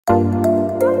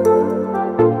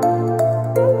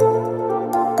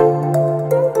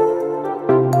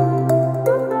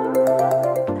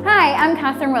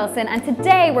Wilson, and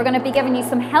today we're going to be giving you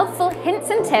some helpful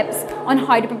hints and tips on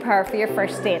how to prepare for your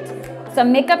first date.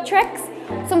 Some makeup tricks,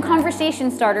 some conversation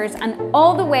starters, and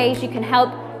all the ways you can help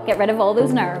get rid of all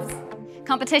those nerves.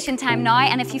 Competition time now,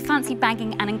 and if you fancy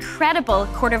banking an incredible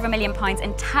 £250,000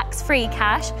 in tax-free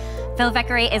cash, Phil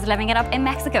Vickery is living it up in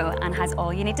Mexico and has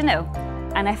all you need to know.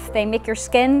 And if they make your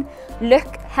skin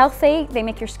look healthy, they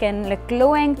make your skin look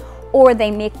glowing, or they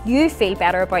make you feel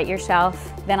better about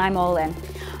yourself, then I'm all in.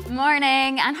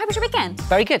 Morning, and how was your weekend?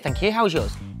 Very good, thank you. How was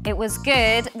yours? It was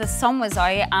good. The sun was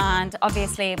out, and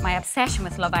obviously my obsession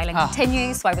with Love Island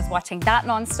continues, so I was watching that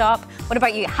non-stop. What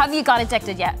about you? Have you got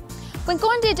addicted yet? When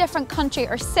going to a different country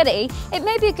or city, it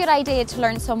may be a good idea to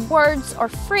learn some words or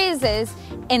phrases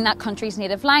in that country's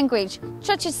native language,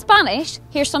 such as Spanish.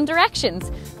 Here's some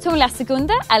directions. Son la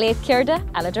segunda a la izquierda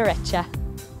a la derecha.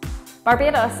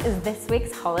 Barbados is this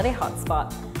week's holiday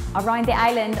hotspot. Around the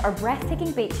island are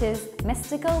breathtaking beaches,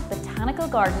 mystical botanical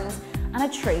gardens, and a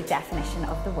true definition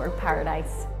of the word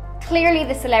paradise. Clearly,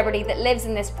 the celebrity that lives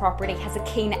in this property has a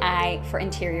keen eye for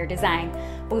interior design.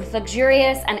 Both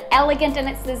luxurious and elegant in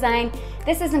its design,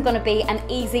 this isn't going to be an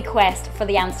easy quest for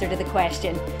the answer to the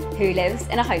question, who lives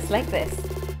in a house like this?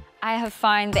 I have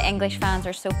found the English fans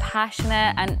are so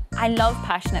passionate, and I love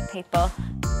passionate people.